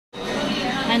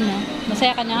Ano?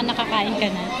 Masaya ka na? Nakakain ka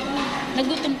na?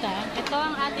 Nagutom ka? Ito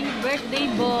ang ating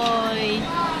birthday boy.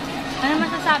 Ano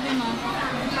masasabi mo?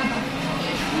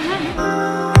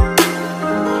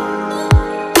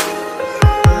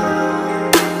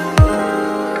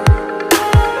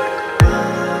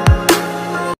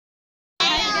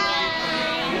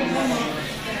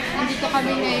 Nandito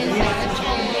kami ngayon sa Atat.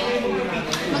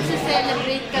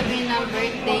 Magse-celebrate kami ng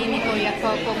birthday ni Kuya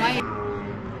Coco ngayon.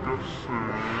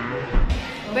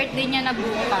 Birthday niya na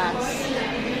bukas.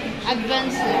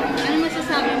 Advance lang. Ano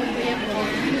masasabi mo, Kuya Coco?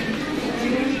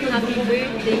 Happy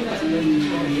birthday.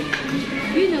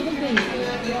 Yun ako ba yun?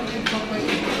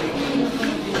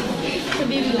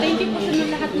 Sabihin mo, thank you po sa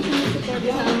lahat na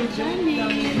sumusuporta sa aming channel.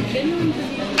 Ganun.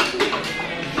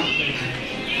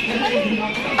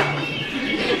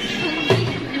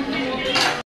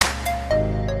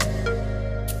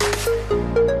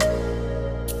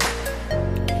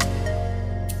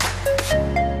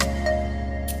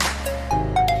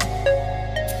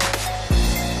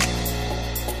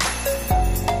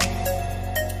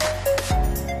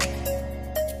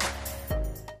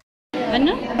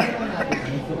 Ano?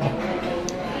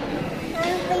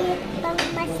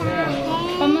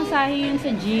 Pamasahe yun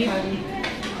sa jeep.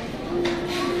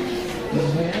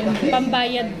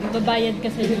 Pambayad, babayad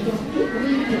ka sa jeep.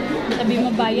 Sabi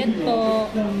mo bayad po.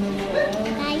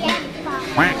 Bayad po.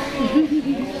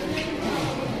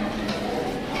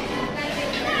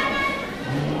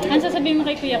 Ano sasabihin mo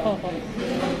kay Kuya Coco? Ano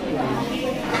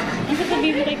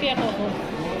sasabihin mo kay Kuya Coco?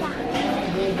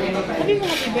 Sabi mo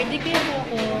happy birthday Kuya Coco. Happy birthday Kuya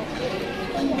Coco.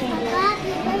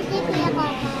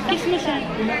 Kiss mo siya.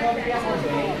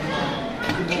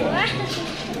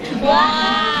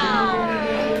 Wow!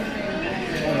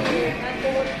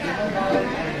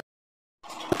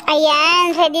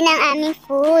 Ayan, ready na ang aming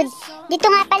food. Dito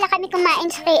nga pala kami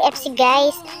kumain sa KFC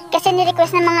guys. Kasi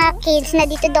nirequest ng mga kids na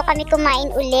dito daw kami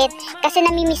kumain ulit. Kasi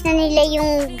namimiss na nila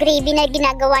yung gravy na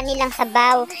ginagawa nilang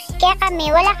sabaw. Kaya kami,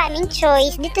 wala kaming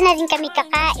choice. Dito na rin kami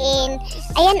kakain.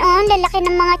 Ayan oh, lalaki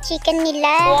ng mga chicken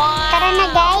nila. Tara na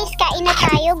guys, kain na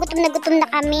tayo. Gutom na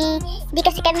kami. Di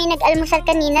kasi kami nag-almusal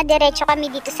kanina. Diretso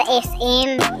kami dito sa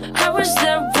SM. I was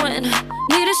there when I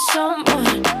needed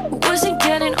someone who wasn't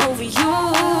getting over you.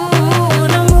 When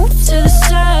I move to the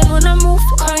side, when I move,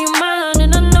 call you mine,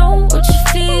 and I know what you're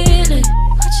feeling.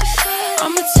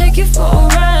 I'ma take you for a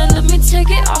ride, let me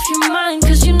take it off your mind,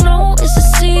 cause you know it's a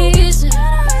season.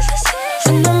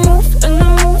 And I move, and I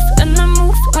move, and I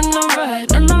move when I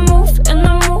ride, and I move, and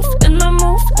I move, and I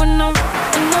move when I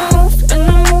ride, and I move, and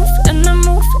I move, and I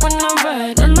move when I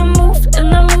ride, and I move,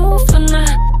 and I move when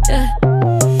yeah.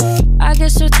 I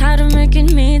get so tired of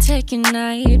making me take a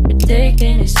night,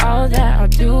 predicting it's all that I'll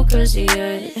do cause of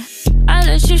you. I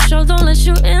let you show, don't let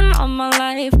you in on my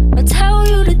life. I tell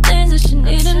you the things that you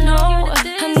need to know.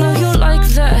 I know you like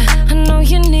that, I know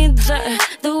you need that.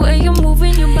 The way you're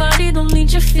moving your body, don't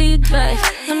need your feedback.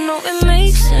 I know it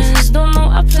makes sense, don't know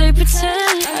I play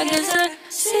pretend. I guess the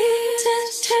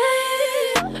seasons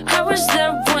change. I was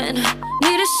there when I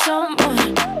needed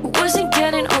someone who wasn't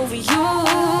getting over you.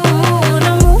 When I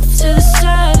move to the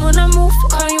side, when I move,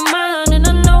 call you mine, and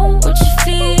I know what you're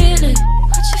feeling.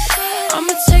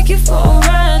 I'ma take you for a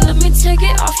ride, let me take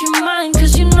it off your mind,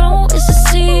 cause you know it's a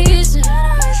season.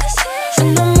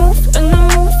 And I move, and I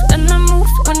move, and I move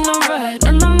when I ride,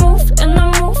 and I move, and I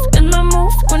move, and I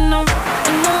move when I ride,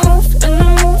 and I move, and I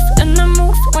move, and I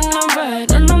move when I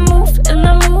ride, and I move, and I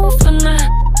move when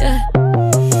yeah.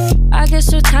 I get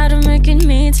so tired of making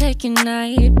me take a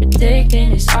night,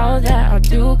 predicting it's all that I'll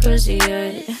do cause of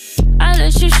you. I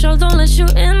let you show, don't let you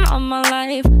in on my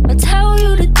life. I tell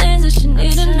you the things that you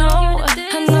need to know.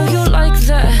 I know you like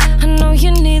that, I know you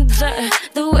need that.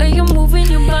 The way you're moving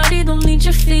your body, don't need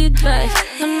your feedback.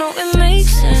 I know it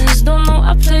makes sense, don't know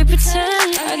I play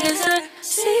pretend. I guess the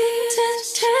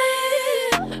seasons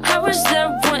change. I was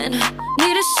there when I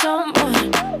needed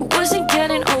someone who wasn't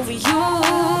getting over you.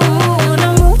 When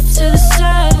I move to the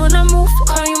side, when I move,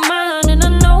 call you mine, and I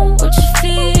know what you're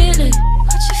feeling.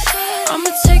 I'ma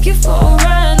take you for a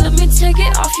ride, let me take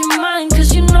it off your mind,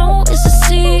 cause you know it's a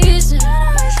season.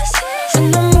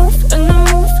 And I move, and I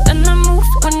move, and I move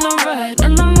when I ride,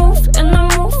 and I move, and I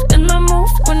move, and I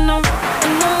move when I ride,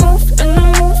 and I move, and I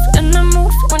move, and I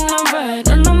move when I ride,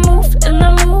 and I move, and I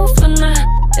move when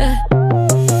yeah.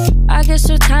 I get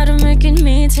so tired of making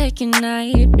me take a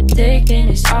night, predicting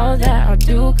it's all that I'll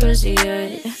do cause of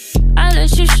you. I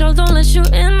let you show, don't let you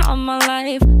in on my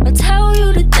life. I tell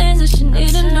you the things that you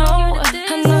need to know.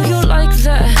 I know you like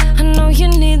that, I know you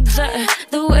need that.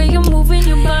 The way you're moving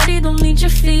your body, don't need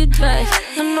your feedback.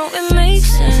 I know it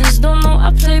makes sense, don't know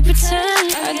I play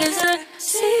pretend. I guess the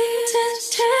seasons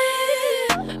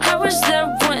change.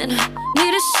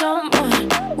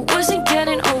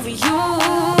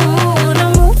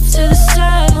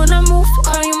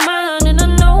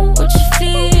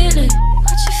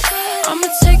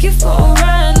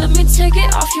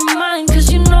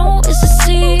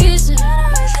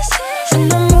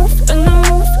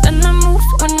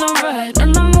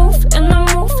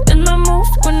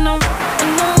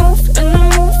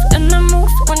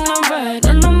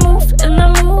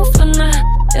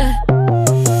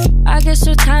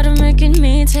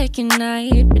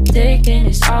 night,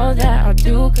 ridiculous, all that I'll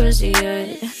do cause of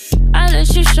you. I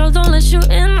let you show, don't let you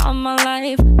in on my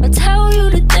life. I tell you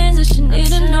the things that you need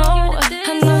to know.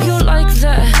 I know you like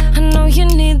that, I know you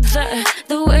need that.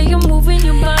 The way you're moving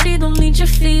your body, don't need your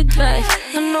feedback.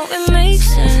 I know it makes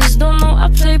sense, don't know I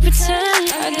play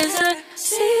pretend. I guess the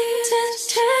seasons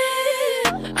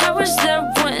change. I was there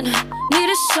when I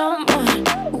needed someone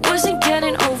who wasn't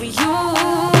getting over you.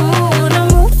 When I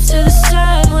move to the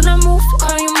side, when I move,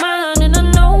 call you mine, and I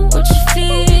know what you're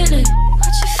feeling.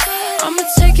 I'ma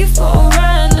take you for a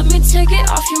ride, let me take it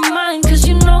off your mind, cause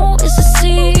you know it's a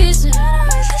season.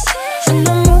 And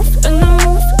I move, and I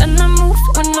move, and I move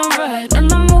when I ride.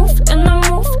 And I move, and I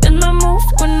move, and I move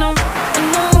when I ride.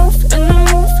 And I move, and I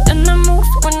move, and I move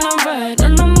when I ride.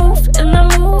 And I move, and I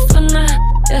move when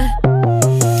yeah.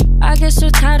 I get so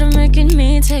tired of making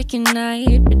me take a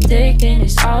night,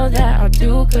 ridiculous, all that I'll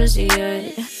do cause of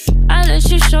you. I let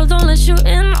you show, don't let you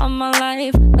in on my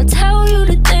life. I tell you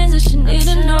the things that you need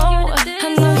to know.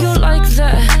 I know you like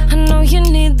that, I know you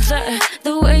need that.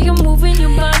 The way you're moving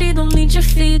your body, don't need your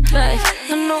feedback.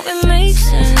 I know it makes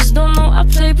sense, don't know I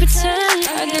play pretend.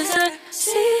 I guess the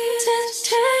seasons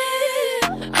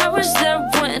change. I was there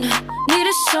when I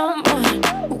needed someone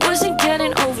who wasn't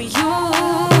getting over you.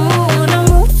 When I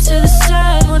move to the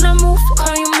side, when I move,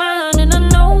 call you mine, and I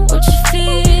know what you're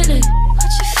feeling.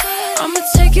 I'ma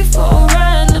take you for a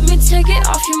ride, let me take it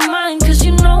off your mind, cause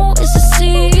you know it's a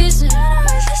season.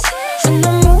 And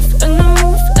I move, and I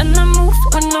move, and I move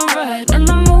when I ride. And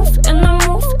I move, and I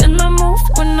move, and I move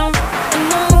when I ride.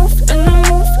 And I move, and I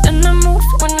move, and I move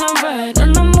when I ride.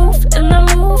 And I move, and I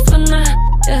move when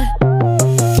yeah.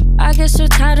 I get so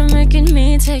tired of making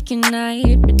me take a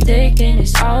night,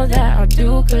 ridiculous, all that I'll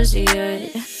do cause of you.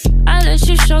 I let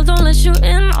you show, don't let you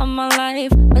in on my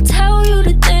life. I tell you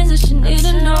the things that you need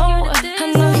to know.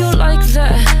 I know you like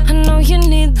that, I know you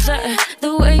need that.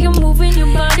 The way you're moving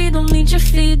your body, don't need your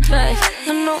feedback.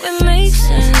 I know it makes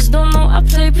sense, don't know I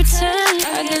play pretend.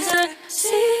 I guess the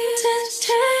seasons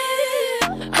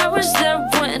change. I was there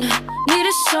when I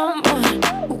needed someone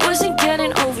who wasn't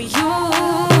getting over you.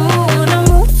 When I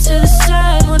move to the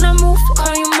side, when I move,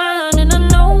 call you mine, and I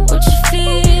know what you're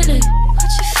feeling.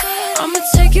 I'ma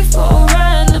take you for a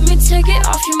ride, let me take it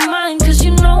off your mind, cause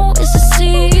you know it's a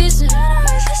season.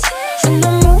 And I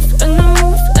move, and I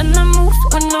move, and I move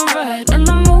when I ride. And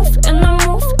I move, and I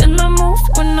move, and I move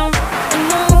when I ride.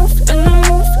 And I move, and I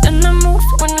move, and I move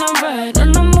when I ride.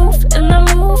 And I move, and I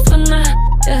move when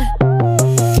yeah.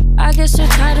 I get so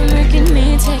tired of making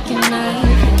me take a night,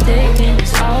 thinking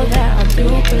it's all that I'll do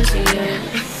cause of you.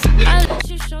 I let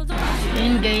you show the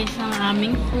Yun guys, ang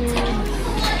aming food.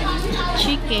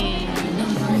 Chicken.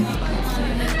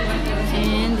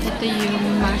 And ito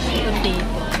yung mashed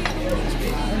potato.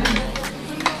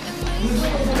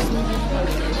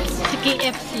 Sa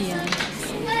KFC yan.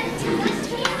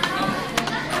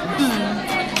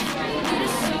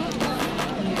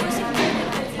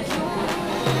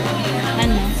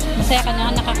 Ano? Masaya ka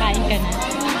na? Nakakain ka na?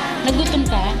 Nagutom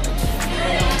ka?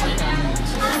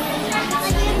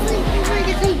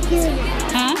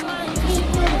 Ha?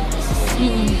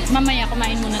 Mamaya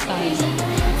kumain muna tayo.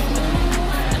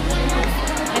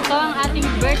 Ito ang ating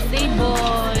birthday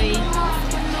boy.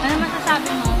 Ano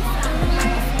masasabi mo?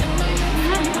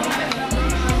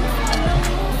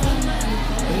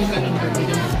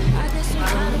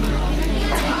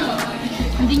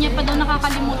 Hindi niya pa daw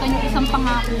nakakalimutan yung isang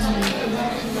pangako mo.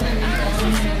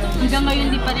 Hanggang ngayon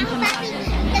di pa rin siya makasal.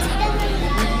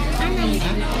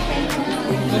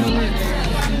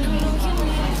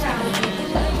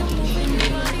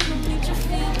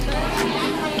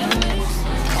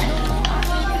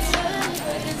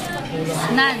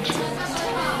 Nan,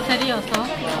 seryoso?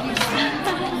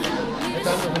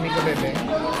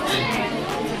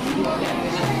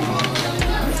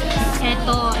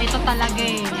 Ito talaga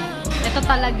eh.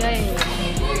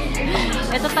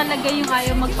 Ito talaga yung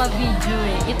ayaw magpa-video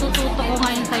eh. Itututo ko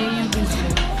ngayon sa'yo yung video.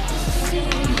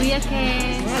 Kuya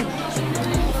Ken.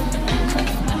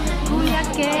 Kuya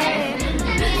Ken.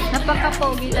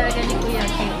 Napaka-pogi talaga ni Kuya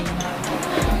Ken.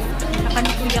 Saka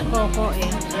ni Kuya Coco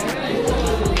eh.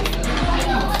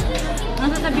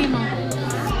 Ano sasabihin mo?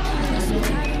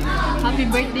 Happy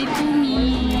birthday to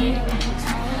me!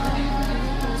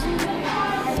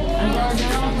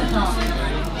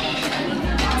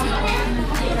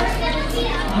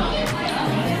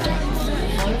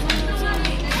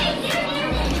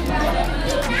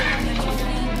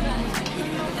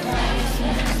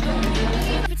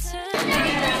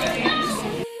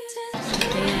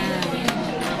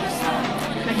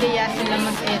 Nagyaya sila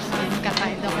mag-SM,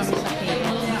 kakain daw kami sa cake.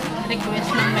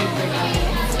 Request ng my birthday.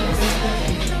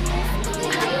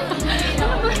 Ano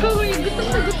ba, Uy? Gutom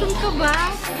na gutom ka ba?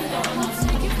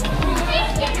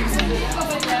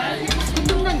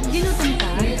 Gutom na, ginutom ka?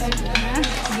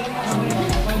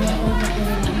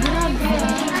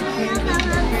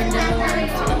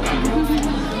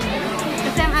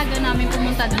 Kasi ang aga namin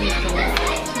pumunta dito.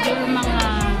 Siguro mga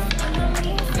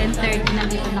 10:30 na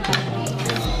dito na kami.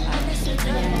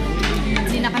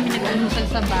 Hindi na kami nag-almusal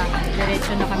sa bahay.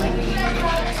 Diretso na kami.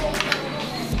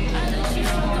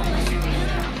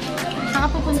 Saka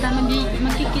pupunta,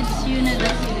 magki-kids yun na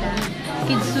daw sila.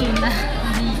 Kids yun na.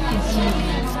 Hindi kids yun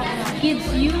na. Kids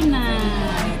yun na.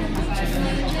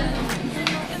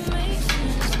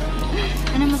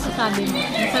 Ano masasabi mo?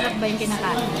 Masarap ba yung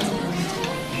kinakain?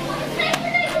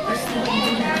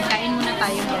 Kain muna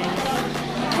tayo guys.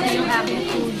 Ito yung aking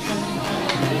food.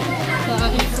 So,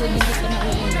 aking food hindi ko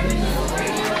na-uulog.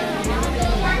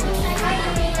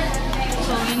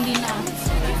 So, hindi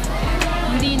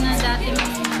na dating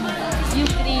yung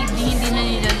craving, hindi na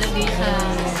nilalagay sa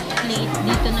plate.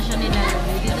 Dito na siya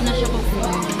nilalagay. Dito na siya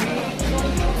kukuha.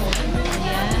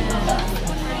 Ayan.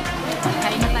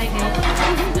 Kain na tayo guys.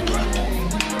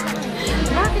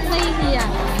 Bakit nahihiya?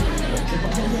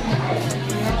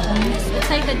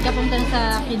 Excited ka punta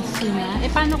sa kids na?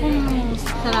 Eh, paano kung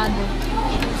sarado?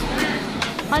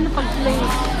 Paano pag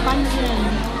close? Paano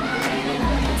yan?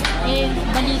 Eh,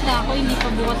 balita ako, hindi pa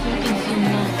bukas yung kids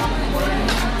na.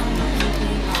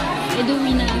 Eh,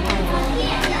 duwi na lang tayo.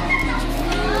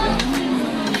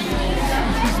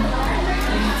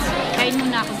 Kain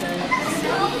muna ako guys.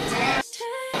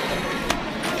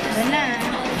 Wala.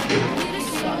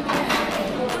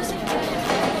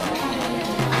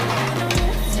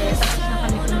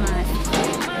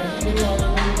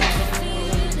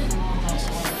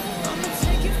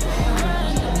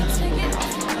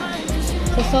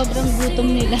 So, sobrang gutom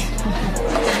nila.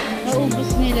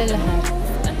 Naubos nila lahat.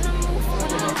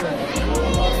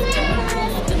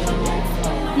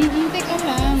 Hintay ka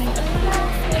lang.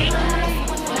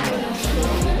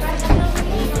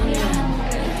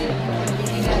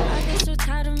 So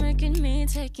tired of making me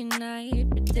take a night,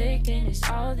 but taking is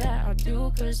all that I'll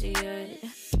do cause of you.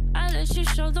 I let you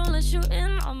show, don't let you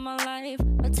in on my life.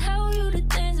 I tell you the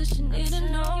things that you need to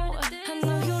know. I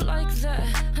know you like that,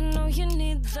 I know you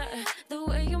need that. The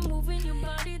way you're moving your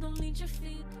body, don't need your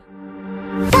feet.